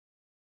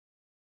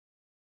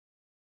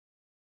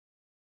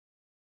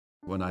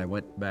When I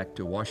went back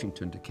to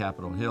Washington, to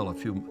Capitol Hill, a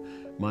few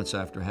months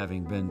after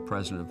having been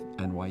president of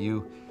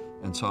NYU,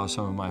 and saw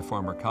some of my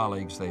former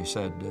colleagues, they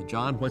said,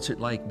 "John, what's it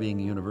like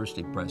being a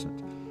university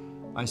president?"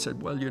 I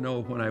said, "Well, you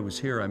know, when I was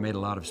here, I made a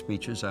lot of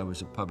speeches. I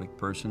was a public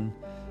person.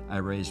 I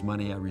raised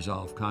money. I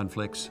resolved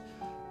conflicts.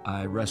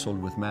 I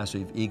wrestled with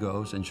massive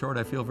egos. In short,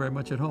 I feel very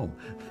much at home."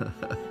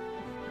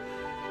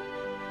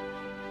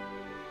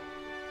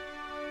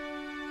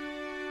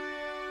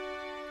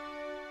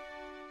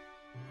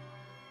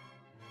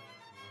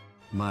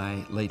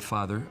 My late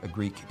father, a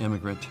Greek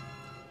immigrant,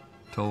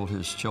 told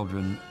his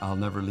children, "I'll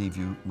never leave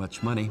you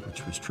much money,"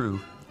 which was true,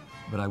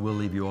 "but I will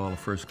leave you all a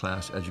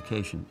first-class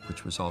education,"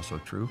 which was also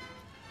true.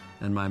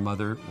 And my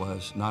mother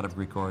was not of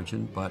Greek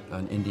origin, but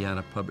an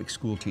Indiana public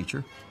school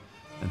teacher,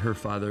 and her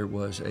father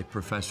was a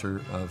professor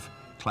of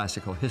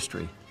classical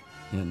history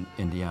in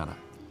Indiana.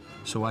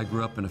 So I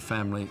grew up in a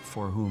family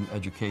for whom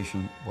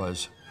education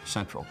was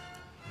central.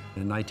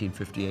 In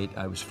 1958,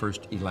 I was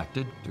first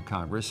elected to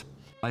Congress.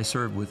 I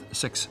served with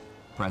 6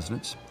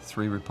 presidents,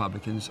 3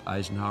 Republicans,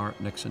 Eisenhower,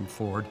 Nixon,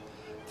 Ford,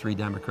 3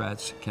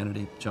 Democrats,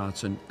 Kennedy,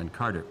 Johnson, and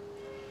Carter.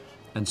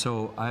 And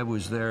so I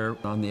was there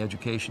on the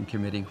Education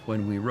Committee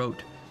when we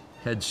wrote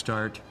Head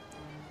Start,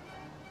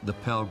 the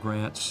Pell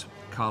Grants,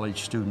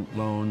 college student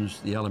loans,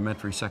 the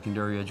Elementary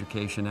Secondary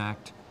Education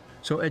Act.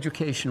 So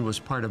education was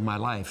part of my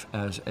life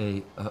as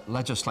a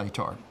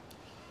legislator.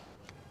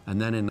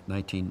 And then in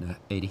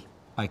 1980,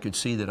 I could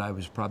see that I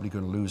was probably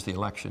going to lose the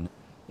election.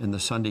 In the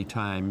Sunday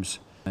Times,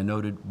 I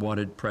noted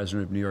wanted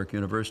president of New York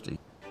University.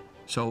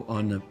 So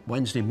on the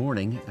Wednesday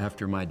morning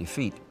after my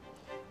defeat,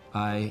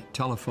 I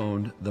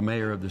telephoned the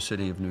mayor of the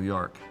city of New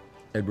York,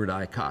 Edward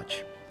I.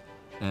 Koch.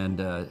 And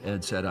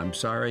Ed said, "I'm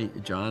sorry,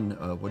 John,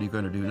 what are you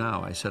going to do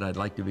now?" I said, "I'd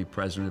like to be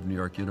president of New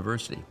York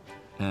University."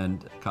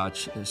 And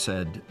Koch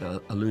said,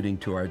 alluding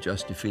to our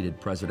just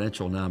defeated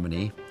presidential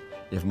nominee,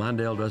 "If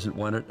Mondale doesn't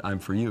want it, I'm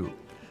for you."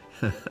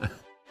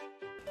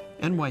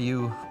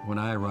 NYU, when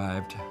I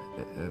arrived,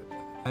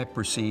 I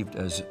perceived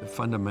as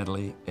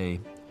fundamentally a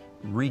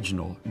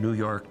regional New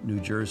York,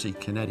 New Jersey,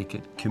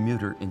 Connecticut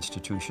commuter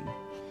institution.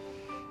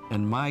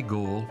 And my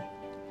goal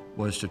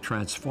was to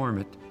transform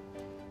it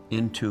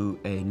into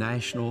a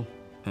national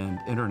and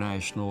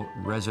international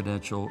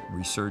residential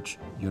research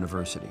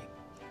university.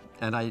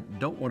 And I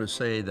don't want to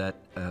say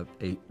that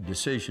a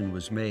decision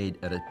was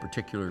made at a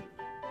particular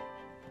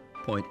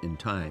point in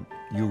time.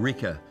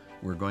 Eureka,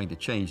 we're going to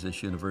change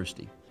this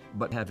university.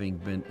 But having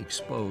been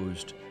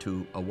exposed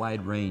to a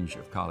wide range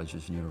of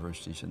colleges and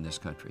universities in this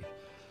country,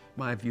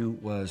 my view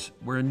was,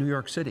 we're in New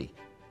York City.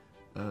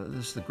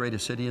 This is the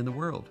greatest city in the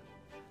world.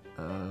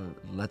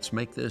 Let's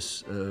make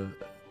this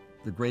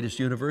the greatest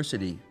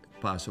university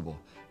possible,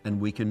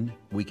 and we can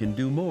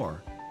do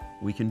more.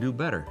 We can do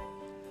better.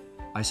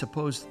 I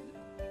suppose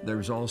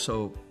there's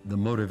also the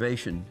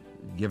motivation,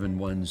 given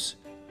one's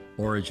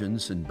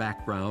origins and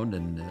background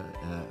and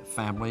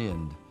family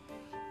and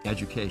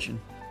education,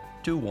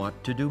 to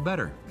want to do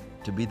better,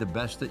 to be the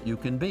best that you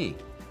can be.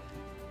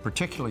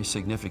 Particularly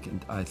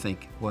significant, I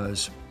think,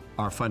 was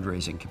our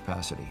fundraising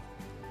capacity.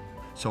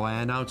 So I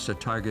announced a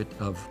target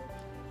of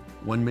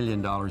 $1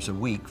 million a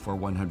week for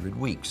 100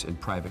 weeks in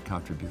private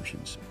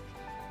contributions.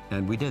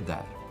 And we did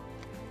that.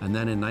 And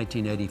then in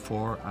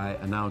 1984, I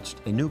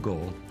announced a new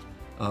goal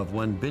of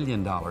 $1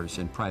 billion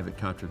in private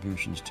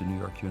contributions to New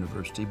York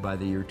University by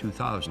the year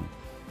 2000.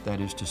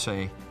 That is to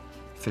say,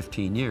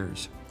 15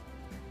 years.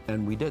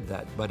 And we did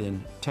that, but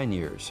in 10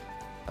 years.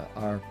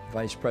 Our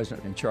vice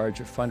president in charge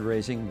of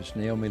fundraising was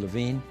Naomi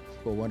Levine,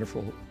 a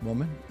wonderful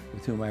woman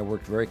with whom I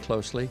worked very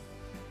closely.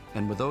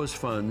 And with those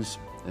funds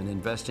and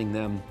investing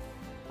them,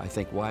 I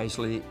think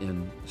wisely,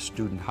 in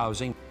student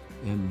housing,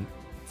 in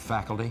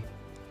faculty,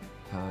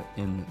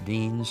 in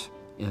deans,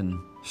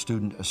 in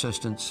student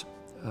assistants,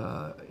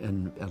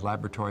 in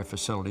laboratory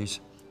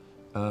facilities,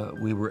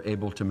 we were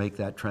able to make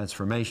that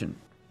transformation.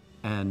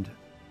 And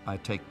I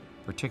take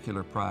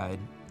particular pride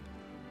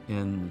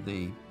in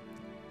the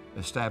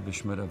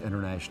establishment of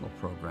international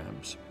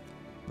programs,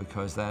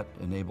 because that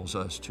enables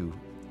us to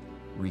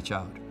reach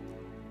out.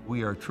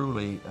 We are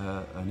truly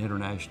an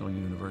international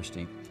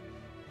university.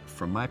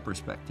 From my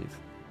perspective,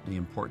 the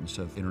importance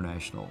of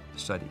international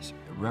studies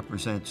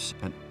represents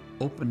an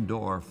open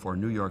door for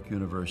New York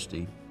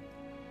University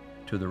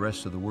to the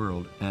rest of the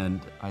world,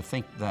 and I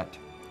think that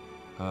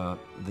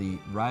the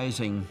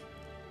rising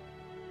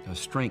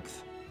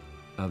strength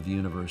of the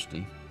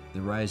university,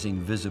 the rising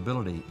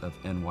visibility of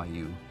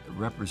NYU,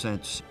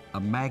 represents a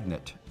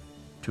magnet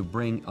to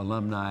bring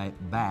alumni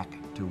back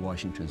to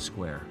Washington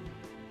Square,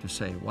 to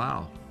say,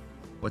 wow,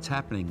 what's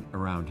happening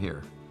around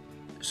here?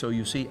 So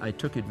you see, I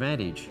took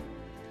advantage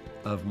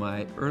of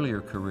my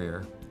earlier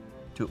career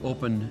to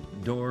open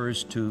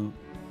doors to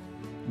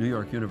New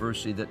York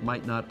University that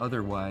might not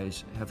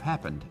otherwise have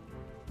happened.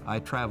 I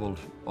traveled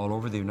all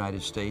over the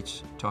United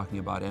States talking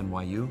about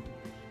NYU,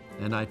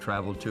 and I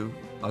traveled to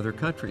other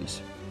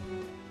countries.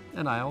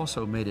 And I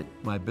also made it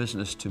my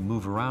business to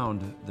move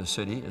around the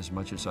city as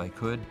much as I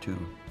could, to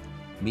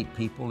meet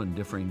people in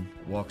differing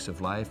walks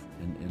of life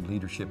in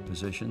leadership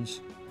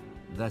positions,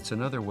 that's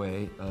another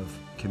way of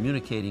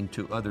communicating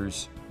to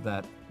others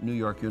that New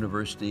York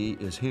University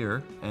is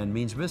here and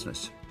means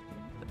business.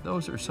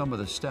 Those are some of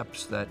the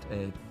steps that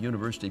a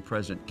university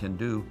president can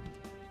do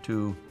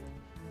to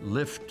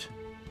lift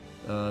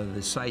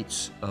the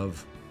sights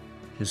of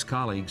his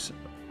colleagues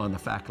on the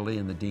faculty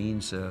and the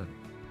deans and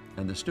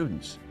the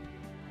students.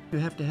 You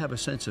have to have a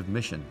sense of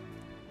mission.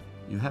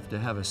 You have to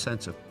have a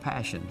sense of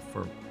passion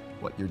for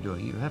what you're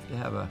doing. You have to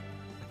have a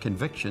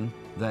conviction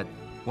that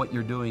what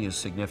you're doing is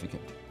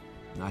significant.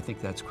 And I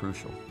think that's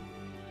crucial.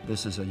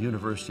 This is a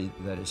university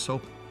that is so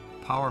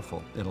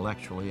powerful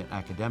intellectually and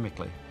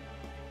academically.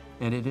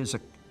 And it is a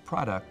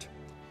product,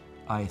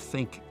 I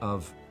think,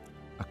 of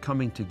a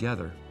coming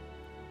together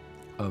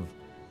of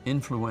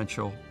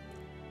influential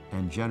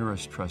and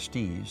generous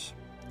trustees,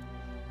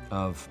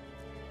 of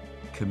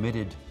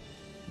committed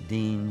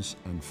deans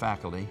and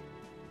faculty,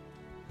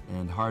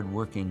 and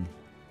hardworking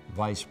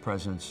vice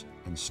presidents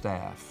and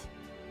staff.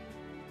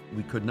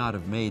 We could not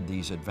have made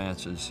these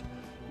advances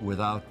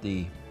without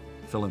the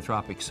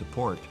philanthropic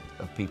support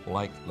of people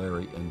like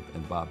Larry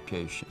and Bob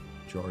Tisch,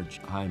 George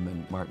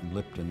Hyman, Martin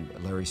Lipton,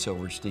 Larry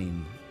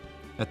Silverstein.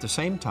 At the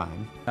same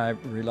time, I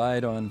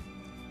relied on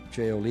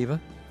Jay Oliva,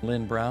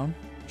 Lynn Brown,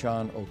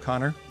 John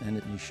O'Connor,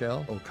 and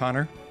Michelle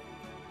O'Connor.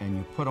 And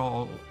you put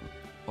all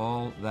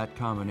that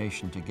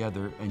combination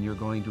together and you're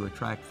going to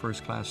attract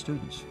first-class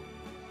students.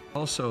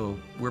 Also,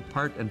 we're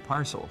part and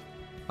parcel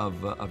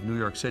of New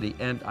York City,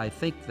 and I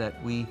think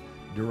that we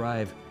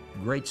derive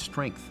great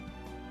strength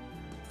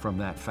from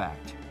that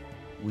fact.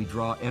 We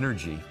draw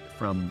energy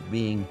from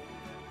being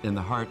in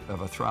the heart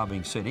of a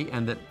throbbing city,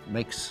 and that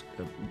makes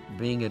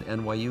being at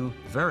NYU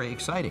very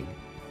exciting.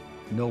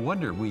 No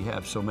wonder we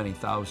have so many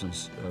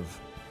thousands of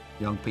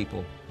young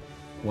people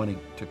wanting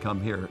to come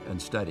here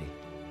and study.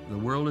 The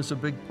world is a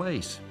big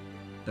place.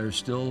 There's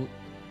still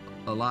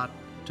a lot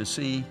to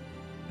see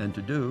and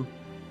to do,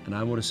 and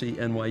I want to see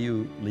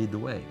NYU lead the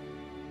way.